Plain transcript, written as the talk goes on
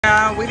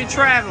We the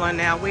traveling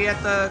now. We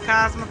at the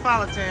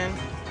Cosmopolitan.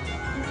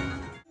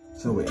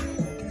 So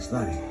it's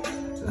like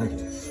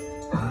this.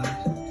 Hot,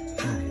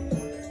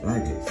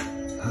 like this.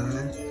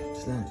 Hot,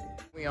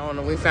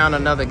 slide. We found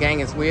another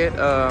gang. It's with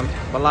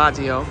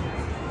Bellagio.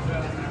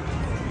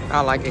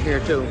 I like it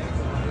here too.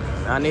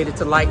 I need it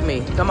to like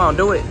me. Come on,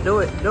 do it.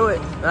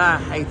 I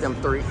hate them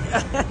three.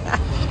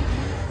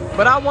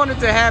 But I want it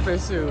to happen,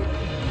 shoot.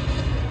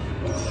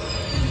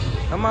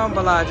 Come on,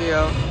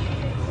 Bellagio.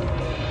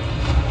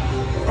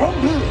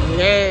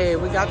 Yeah,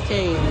 we got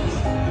kings.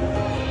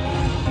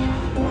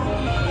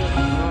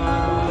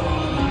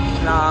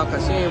 Nah,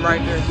 cause she ain't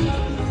right there.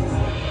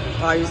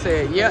 Oh, you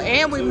said, yeah,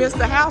 and we missed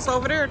the house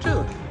over there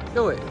too.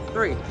 Do it,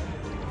 3.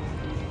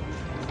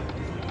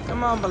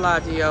 Come on,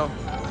 Bellagio.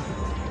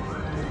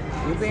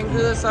 You've been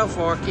good so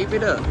far. Keep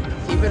it up.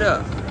 Keep it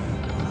up.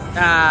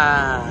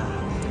 Ah,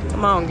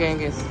 come on,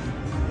 Genghis.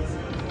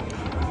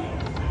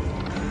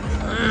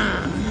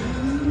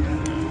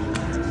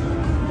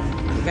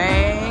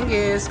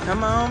 Genghis,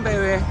 come on,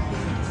 baby.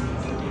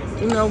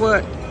 You know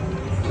what?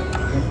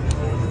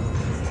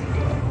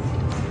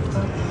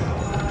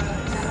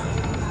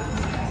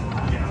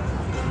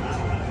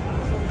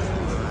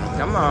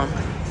 Come on.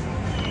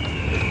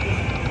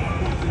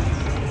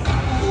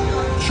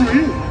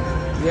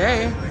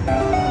 Yeah.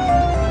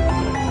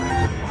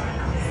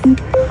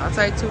 I'll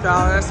take $2.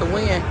 That's a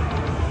win.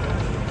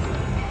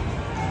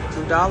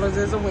 $2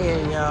 is a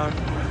win, y'all.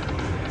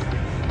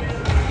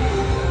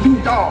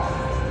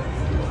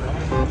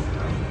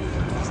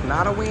 It's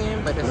not a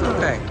win, but it's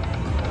okay.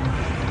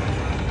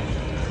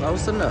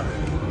 Close enough.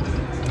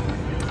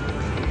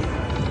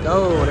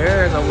 Oh,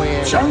 there's a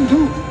win.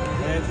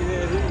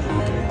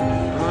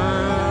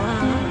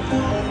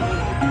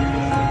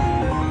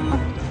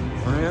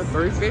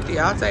 $350,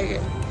 I'll take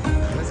it.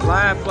 Let's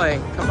live play.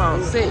 Come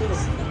on,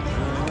 6.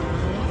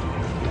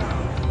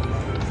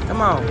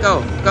 Come on,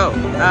 go.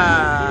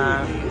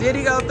 Did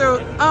he go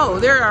through? Oh,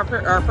 there's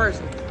our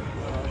person.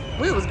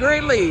 We was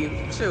great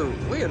leave. Shoot,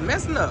 we was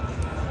messing up.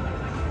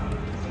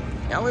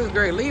 Yeah, we was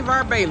great. Leave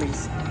our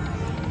Baileys.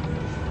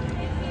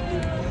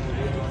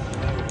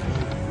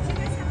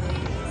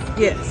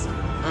 Yes.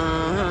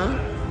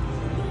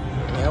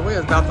 Yeah, we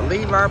was about to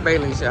leave our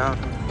Baileys, y'all.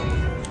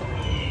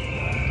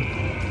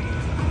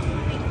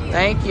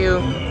 Thank you.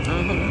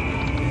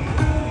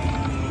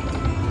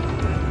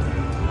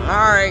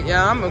 All right,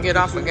 y'all. I'm gonna get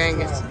off of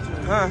Genghis.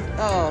 Huh?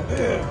 Oh.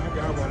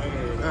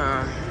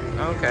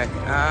 Okay.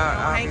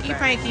 Hanky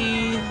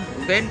panky.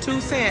 Betting 2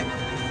 cents.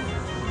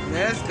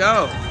 Let's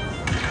go.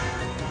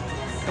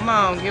 Come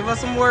on, give us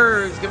some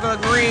words. Give us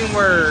a green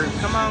word.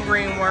 Come on,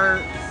 green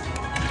word.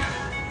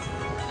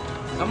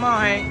 Come on,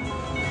 Hank.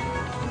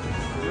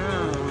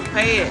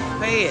 Pay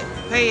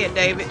it,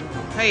 David.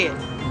 Pay it.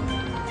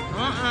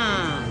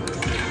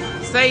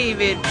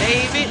 Save it,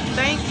 David.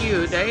 Thank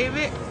you,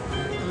 David.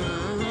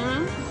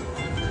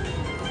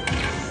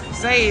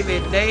 Save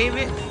it,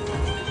 David.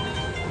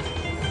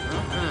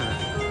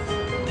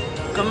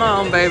 Come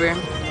on, baby.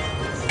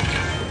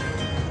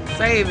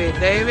 Save it,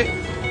 David.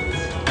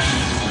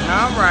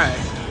 All right.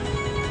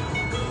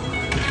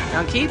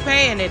 Now keep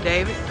paying it,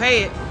 David.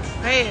 Pay it.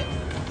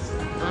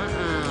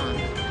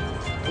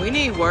 We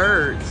need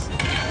words.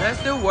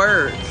 Let's do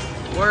words.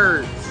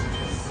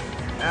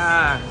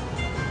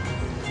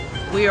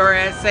 We are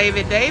at Save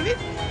It, David.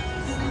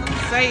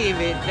 Save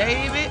it,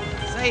 David.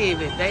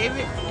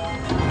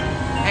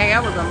 Hey,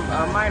 that was a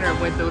minor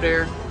went through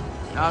there.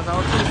 That was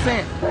on 2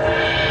 cents.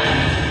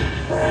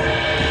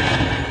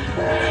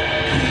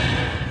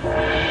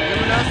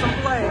 Giving us some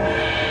play.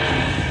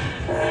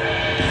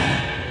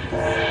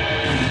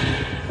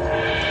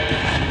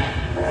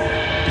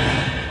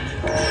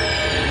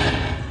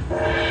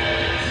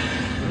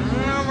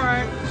 All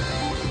right.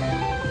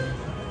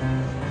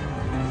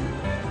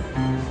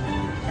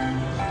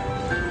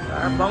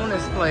 Our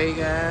bonus play,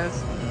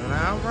 guys.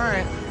 All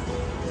right.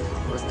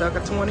 We're stuck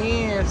at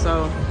 20 in,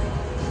 so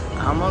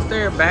almost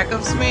there. Back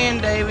up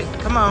spin, David.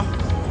 Come on.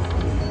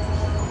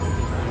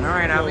 All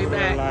right, I'll be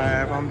back.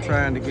 Live. I'm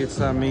trying to get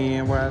some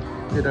in,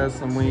 get us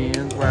some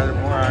wins where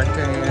I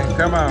can.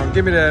 Come on,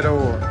 give me that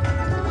ore.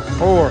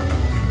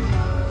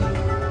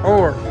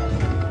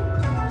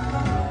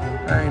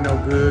 That ain't no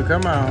good.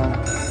 Come on.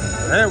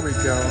 There we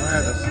go. I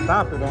had to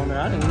stop it on there.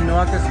 I didn't even know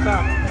I could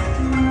stop it.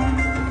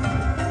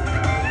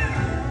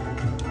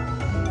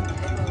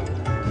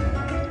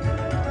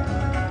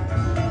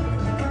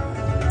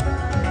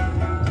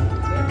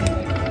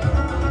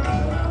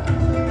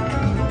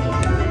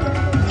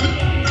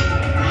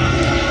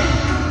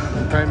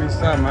 Pay me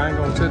something. I ain't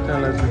gonna sit there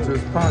unless you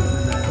just punk me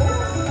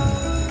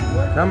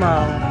now. Come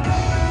on.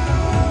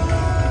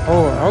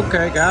 Oh,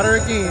 okay, got her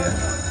again.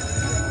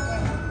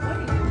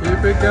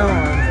 Keep it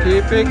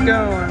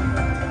going.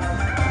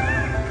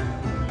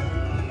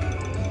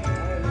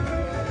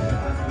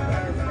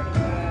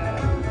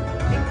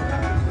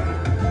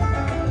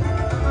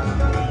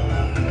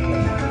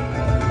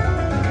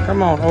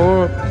 Come on,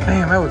 Orb.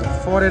 Damn, that was a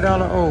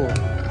 $40 Orb.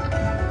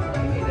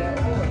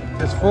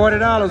 It's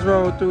 $40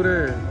 rolled through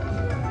there.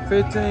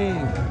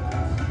 15.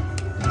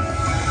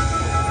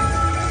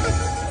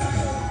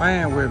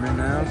 playing with me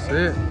now. That's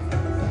it.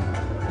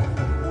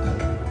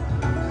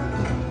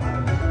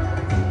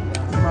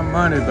 Get my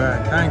money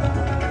back. Thank you.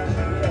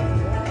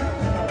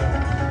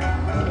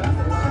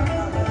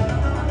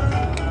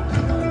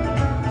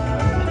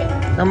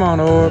 Come on,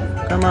 Orb.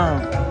 Come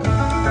on.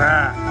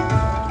 Ah.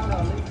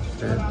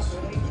 Bitch.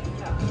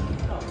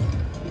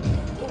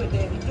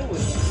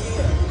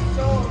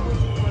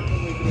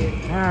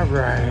 All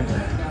right.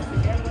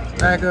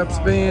 Back up,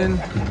 spin.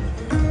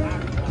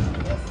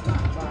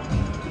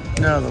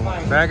 Another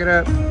one. Back it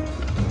up. I wish I'd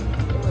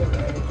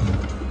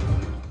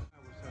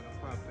have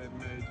popped that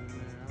major in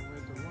there. I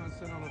went to 1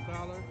 cent on a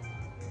dollar.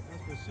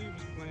 That's what she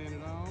was playing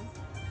it on.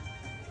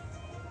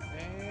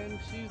 And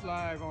she's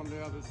live on the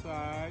other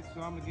side,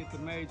 so I'm gonna get the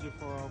major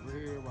for her over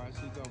here while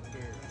she's over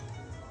there.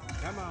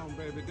 Come on,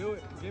 baby, do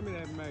it. Give me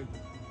that major.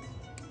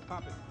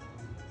 Pop it.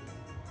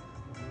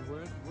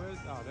 Where's,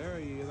 oh, there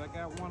he is. I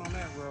got one on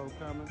that row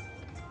coming.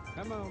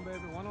 Come on,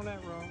 baby, one on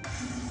that row.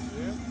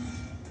 Yep.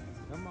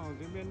 Come on,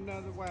 give me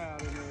another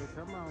wild in there.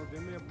 Come on,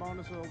 give me a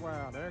bonus or a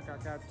wild. Eric, I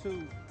got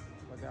 2.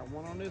 I got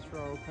 1 on this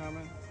row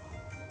coming.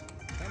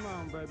 Come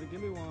on, baby,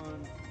 give me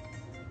 1.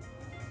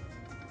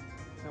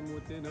 Coming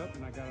within up,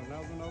 and I got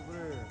another one over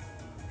there.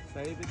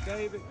 Save it,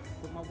 David.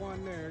 Put my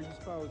 1 there. You're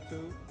supposed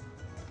to.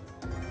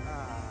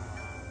 Ah.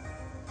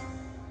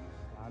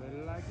 Slide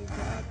it like it's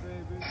hot,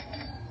 baby.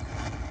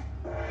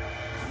 Come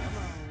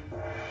on.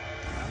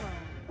 Come on.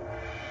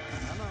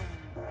 Come on.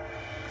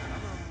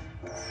 Come on.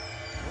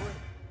 Do it.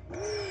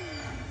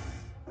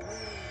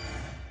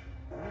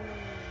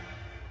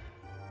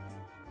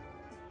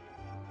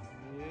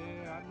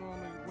 Yeah, I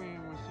normally win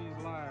when she's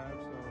live,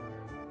 so.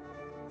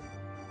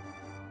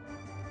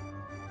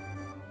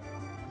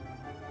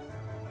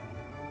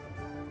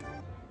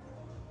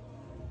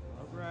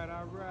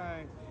 All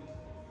right.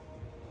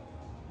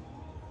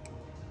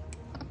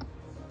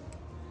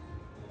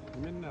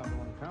 Give me another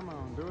one. Come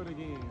on, do it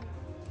again.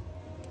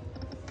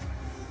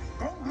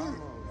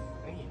 Almost.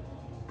 Damn.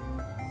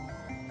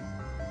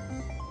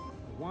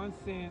 1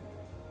 cent,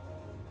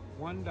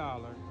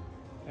 $1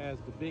 has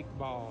the big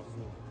balls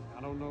in it. I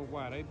don't know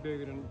why. They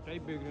bigger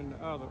than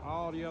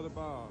all the other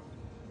balls.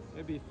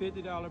 It'd be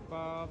 $50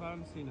 balls. I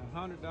done seen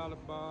 $100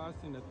 balls.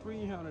 I seen a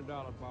 $300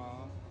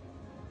 ball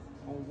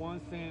on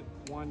 1 cent,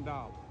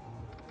 $1.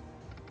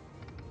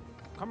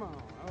 Come on,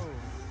 oh.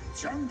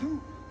 Changgu.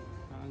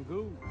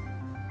 Changgu.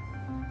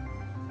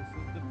 This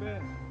is the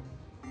bet.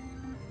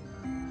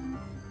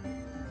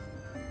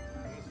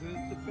 This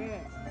is the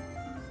bet.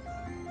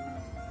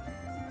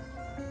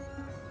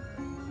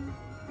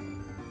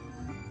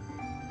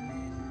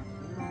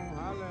 Come on,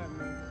 holla at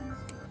me.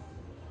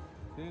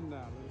 $10.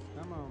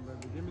 Come on,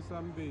 baby. Give me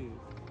something big.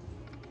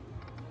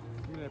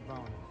 Give me that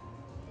bonus.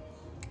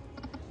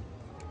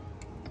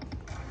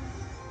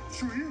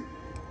 Sweet.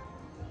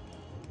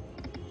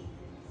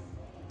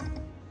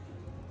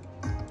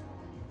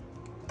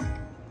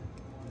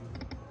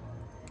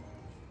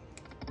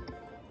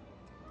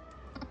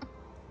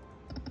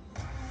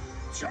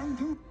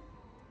 Changgu.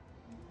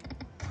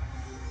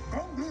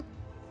 Oh,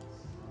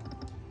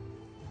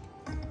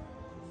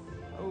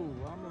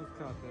 I almost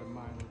caught that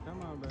minor. Come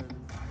on, baby.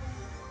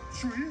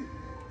 Sweet.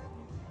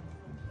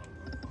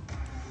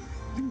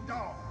 You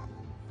dog.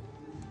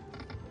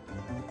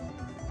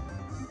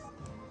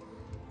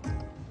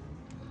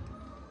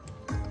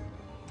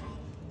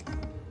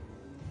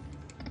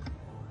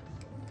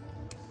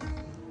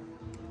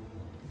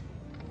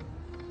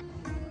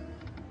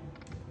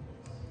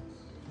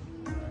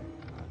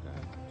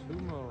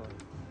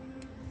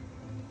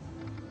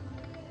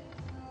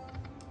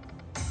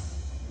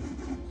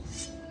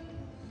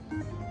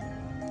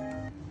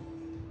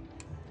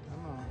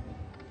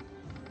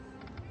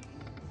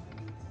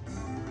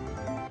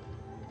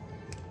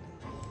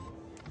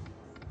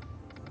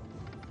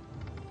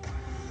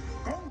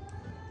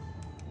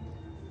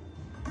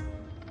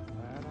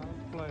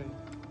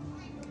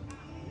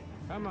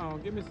 Come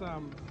on, give me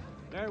some.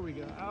 There we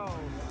go. Oh,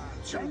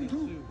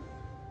 $32.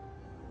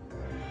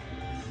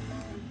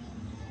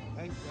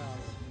 $8.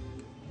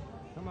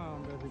 Come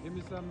on, baby. Give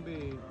me something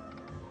big.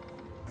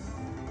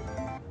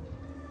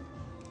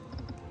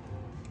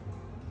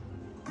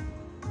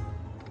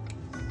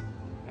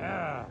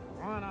 Yeah,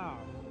 1 off.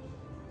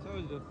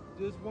 Told you,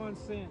 this 1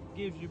 cent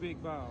gives you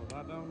big balls.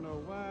 I don't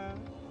know why.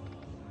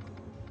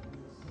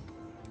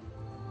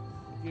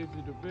 It gives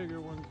you the bigger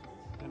ones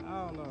than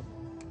all of them.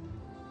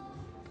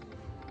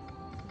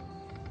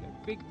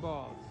 Big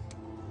balls.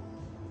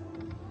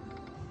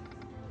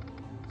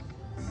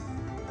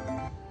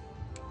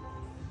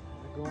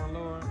 They're going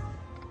lower.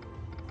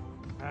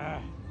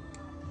 Ah.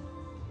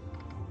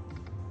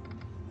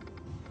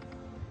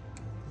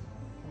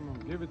 Come on,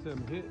 give it to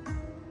him. Hit.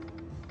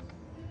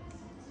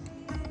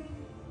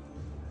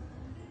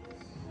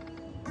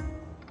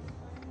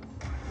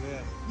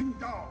 Yeah. You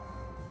dog.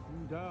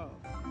 You dog.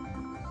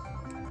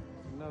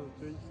 Another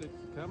 360.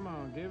 Come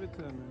on, give it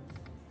to me.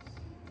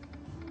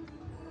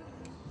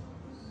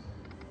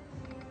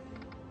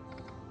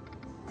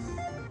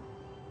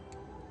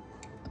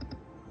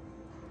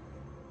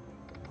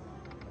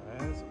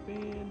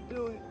 Spin,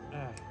 do it.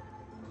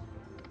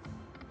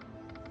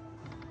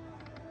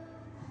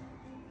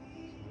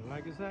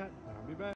 Like it's hot, I'll be back.